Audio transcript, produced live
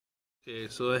Okay,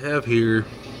 so I have here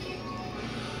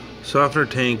softener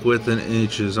tank width in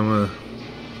inches. My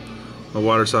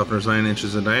water softener is 9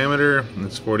 inches in diameter and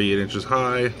it's 48 inches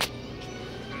high.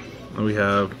 And we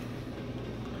have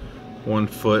 1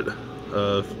 foot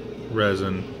of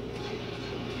resin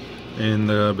in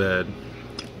the bed.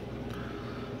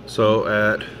 So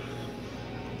at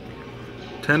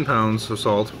 10 pounds of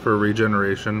salt per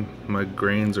regeneration, my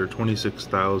grains are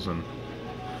 26,000.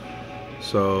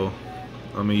 So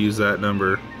I'm gonna use that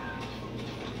number.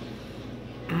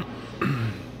 I'm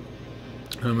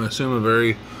gonna assume a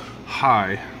very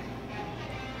high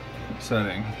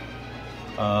setting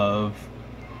of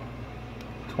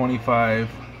 25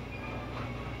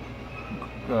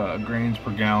 grains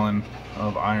per gallon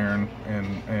of iron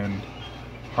and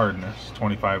hardness.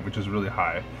 25, which is really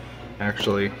high.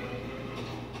 Actually,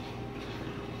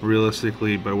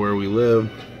 realistically, by where we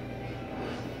live,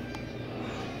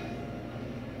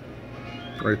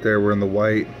 right there we're in the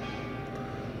white,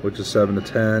 which is 7 to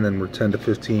 10, and we're 10 to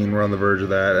 15. We're on the verge of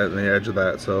that, at the edge of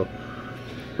that, so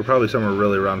we're probably somewhere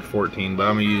really around 14, but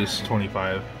I'm gonna use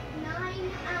 25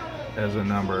 as a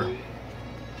number.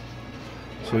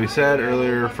 So we said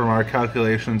earlier from our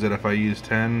calculations that if I use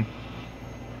 10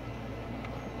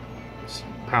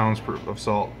 pounds of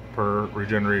salt per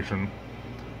regeneration,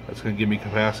 that's going to give me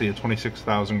capacity of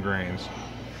 26,000 grains.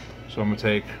 So I'm going to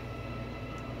take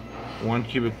 1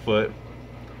 cubic foot,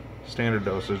 standard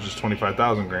dosage is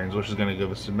 25,000 grains, which is going to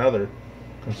give us another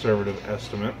conservative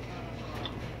estimate.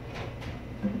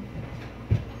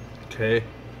 Okay,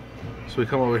 so we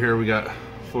come over here, we got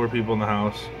 4 people in the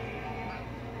house.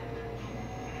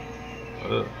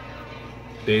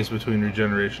 Days between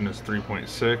regeneration is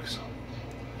 3.6,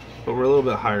 but we're a little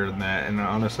bit higher than that, and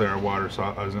honestly our water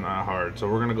isn't that hard, so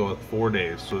we're going to go with 4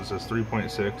 days. So it says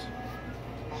 3.6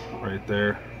 right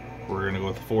there. We're going to go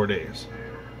with 4 days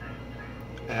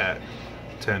at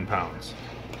 10 pounds.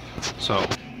 So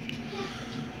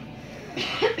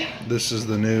this is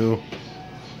the new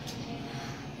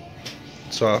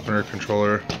softener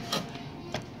controller.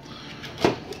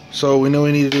 So we know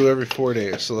we need to do every 4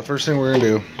 days. So the first thing we're going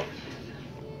to do,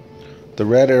 the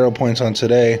red arrow points on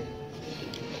today.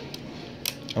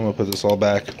 I'm going to put this all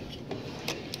back.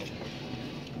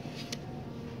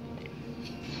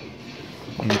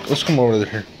 Let's come over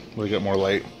here where we get more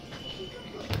light.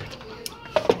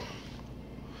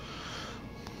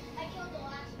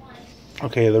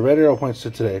 Okay, the red arrow points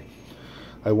to today.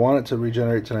 I want it to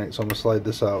regenerate tonight, so I'm going to slide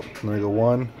this out. I'm going to go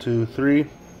 1, 2, 3.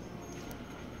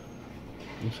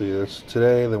 Let's see, that's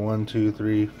today, then 1, 2,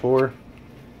 3, 4.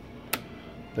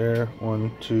 There,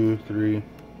 1, 2, 3,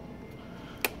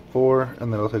 4, and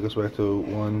then it'll take us back to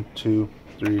 1, 2,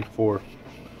 3, 4.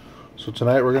 So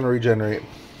tonight we're going to regenerate.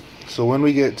 So when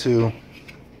we get to,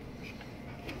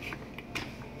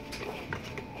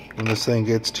 when this thing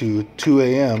gets to 2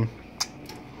 a.m.,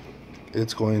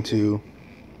 it's going to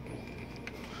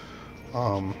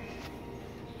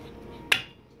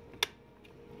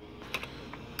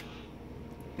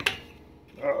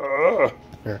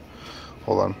here,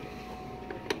 hold on.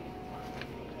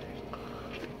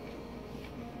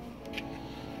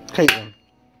 Caitlin,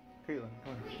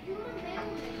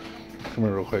 come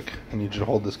here real quick. I need you to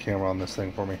hold this camera on this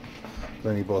thing for me.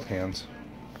 I need both hands.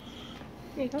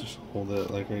 There you go. Just hold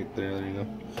it like right there. There you go.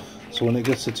 So when it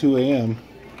gets to 2 a.m.,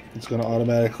 it's going to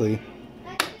automatically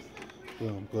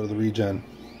go to the regen.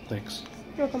 Thanks.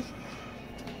 You're welcome.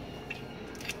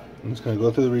 And it's going to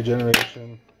go through the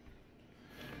regeneration.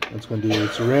 It's going to do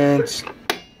its rinse,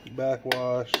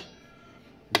 backwash,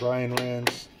 brine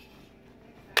rinse,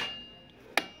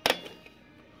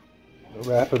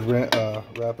 rapid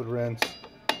rinse,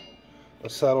 a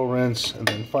subtle rinse, and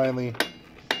then finally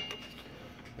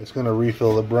it's going to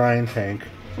refill the brine tank,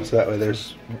 so that way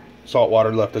there's salt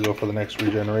water left to go for the next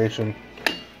regeneration,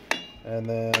 and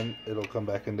then it'll come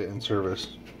back into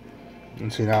in-service.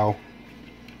 And see, now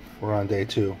we're on day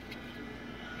 2.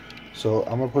 So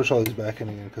I'm going to push all these back in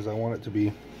again because I want it to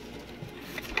be,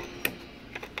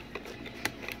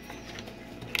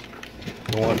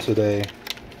 I want today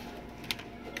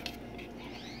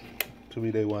to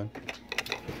be day 1.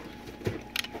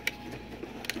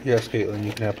 Yes, Caitlin,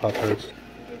 you can have Pop-Tarts.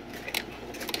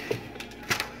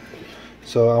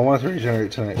 So I want it to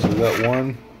regenerate tonight. So we got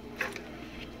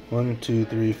 1, 2,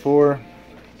 3, 4.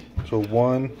 So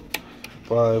 1,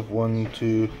 5, 1,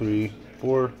 2, 3,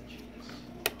 4.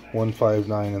 1, 5,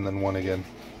 9, and then 1 again.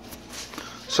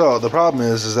 So the problem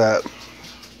is that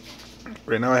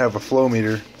right now I have a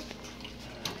Flowmeter,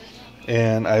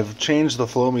 and I've changed the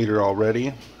Flowmeter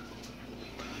already,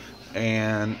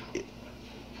 and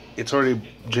it's already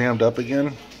jammed up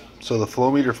again, so the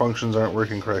Flowmeter functions aren't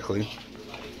working correctly.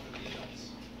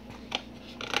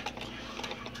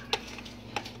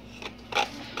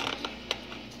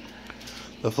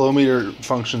 The flow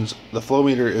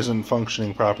meter isn't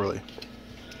functioning properly.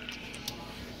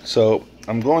 So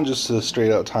I'm going just to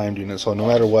straight out timed unit, so no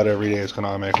matter what, every day it's going to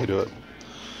automatically do it.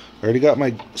 I already got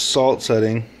my salt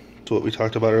setting to what we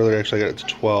talked about earlier. Actually, I got it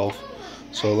to 12.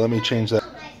 So let me change that.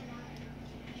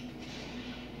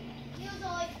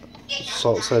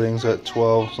 Salt settings at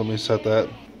 12, so let me set that.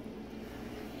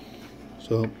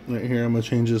 So right here, I'm going to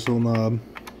change this little knob.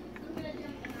 I'm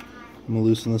going to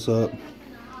loosen this up.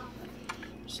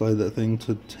 Slide that thing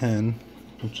to 10,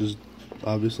 which is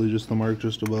obviously just the mark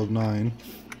just above 9.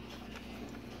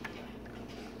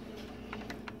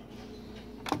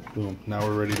 Boom. Now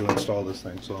we're ready to install this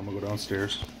thing. So I'm going to go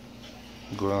downstairs.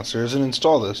 And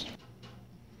install this.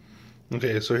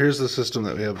 Okay, so here's the system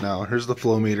that we have now. Here's the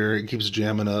flow meter. It keeps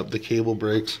jamming up. The cable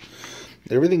breaks.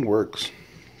 Everything works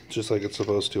just like it's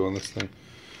supposed to on this thing.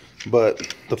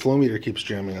 But the flow meter keeps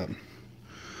jamming up.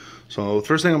 So the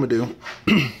first thing I'm going to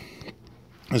do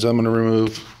is I'm going to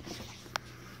remove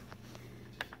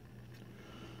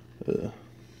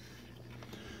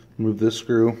this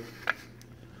screw,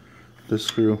 this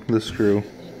screw,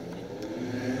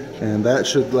 and that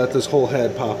should let this whole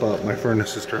head pop up. My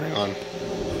furnace is turning on.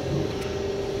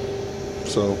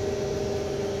 So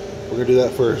we're going to do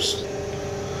that first.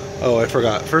 Oh, I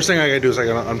forgot. First thing I got to do is I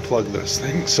got to unplug this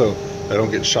thing so I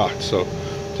don't get shocked. So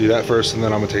do that first, and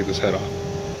then I'm going to take this head off.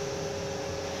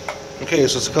 Okay,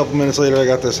 so it's a couple minutes later. I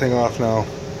got this thing off now.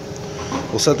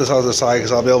 We'll set this out to the side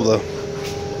because I'll be able to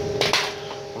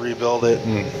rebuild it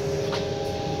and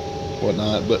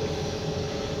whatnot. But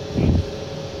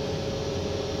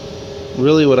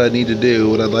really what I need to do,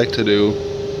 what I'd like to do,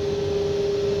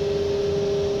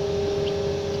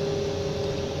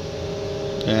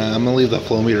 yeah, I'm going to leave the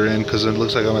flow meter in because it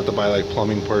looks like I'm going to have to buy like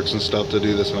plumbing parts and stuff to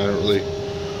do this, and I don't really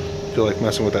feel like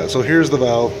messing with that. So here's the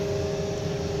valve.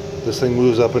 This thing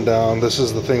moves up and down. This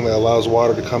is the thing that allows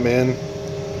water to come in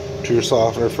to your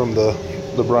softener from the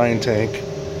brine tank.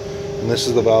 And this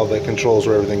is the valve that controls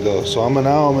where everything goes. So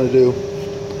now I'm going to do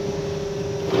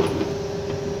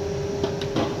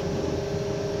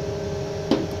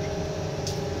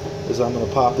is I'm going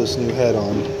to pop this new head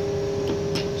on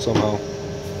somehow.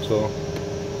 So,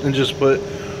 and just put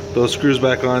those screws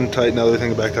back on, tighten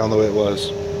everything back down the way it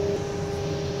was.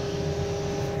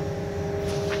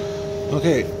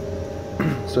 Okay.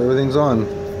 So everything's on.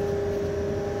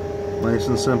 Nice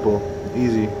and simple.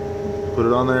 Easy. Put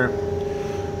it on there.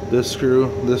 This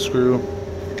screw, and this screw.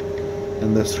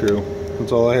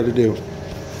 That's all I had to do.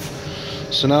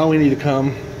 So now we need to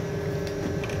come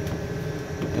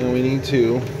and we need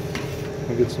to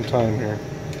get some time here.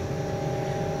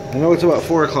 I know it's about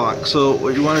 4 o'clock, so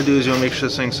what you want to do is you want to make sure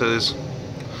this thing says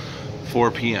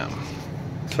 4 p.m.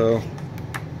 So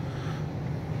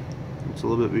it's a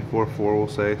little bit before 4, we'll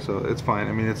say, so it's fine.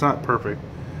 I mean, it's not perfect.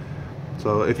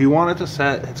 So if you want it to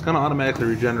set, it's going to automatically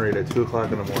regenerate at 2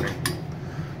 o'clock in the morning.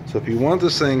 So if you want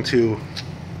this thing to,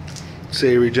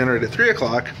 say, regenerate at 3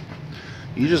 o'clock,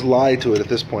 you just lie to it at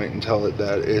this point and tell it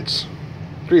that it's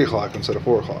 3 o'clock instead of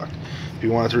 4 o'clock. If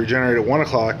you want it to regenerate at 1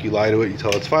 o'clock, you lie to it, you tell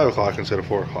it it's 5 o'clock instead of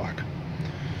 4 o'clock.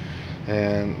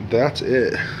 And that's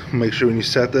it. Make sure when you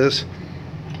set this,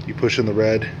 you push in the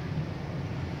red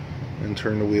and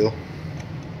turn the wheel.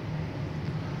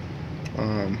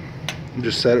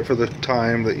 Just set it for the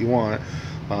time that you want.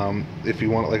 If you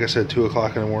want it, like I said, 2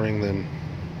 o'clock in the morning, then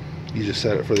you just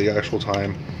set it for the actual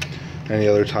time. Any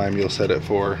other time, you'll set it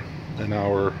for an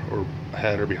hour or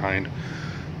ahead or behind,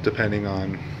 depending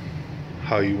on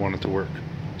how you want it to work.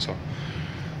 So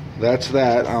that's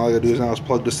that. All I gotta do is now is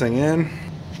plug this thing in.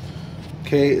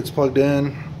 Okay, it's plugged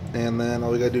in, and then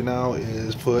all we gotta do now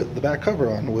is put the back cover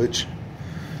on, which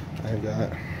I've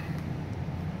got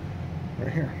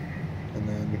right here, and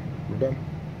then we're done.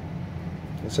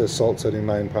 It says salt setting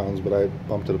 9 pounds, but I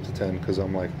bumped it up to 10 because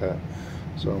I'm like that.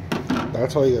 So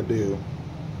that's all you gotta do.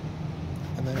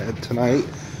 And then tonight,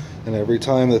 and every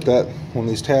time that one of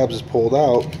these tabs is pulled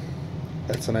out,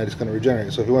 that's the night it's gonna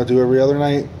regenerate. So if you want to do every other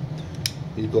night,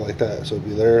 you go like that. So it'd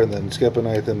be there, and then skip a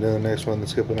night, then do the next one, then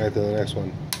skip a night, then the next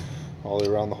one, all the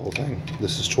way around the whole thing.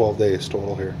 This is 12 days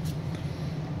total here.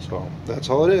 So that's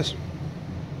all it is.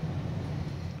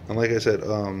 And like I said,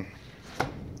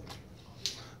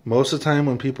 most of the time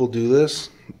when people do this,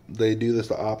 they do this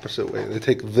the opposite way. They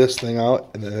take this thing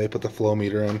out and then they put the flow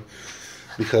meter in,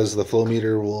 because the flow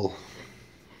meter will,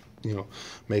 you know,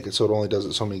 make it so it only does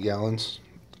it so many gallons.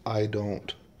 I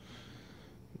don't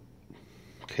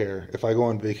care. If I go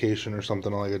on vacation or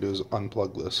something, all I gotta do is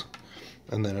unplug this,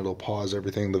 and then it'll pause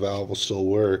everything. The valve will still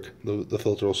work, the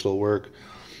filter will still work,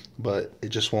 but it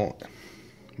just won't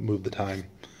move the time.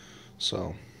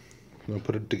 So I'm gonna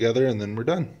put it together and then we're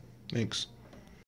done. Thanks.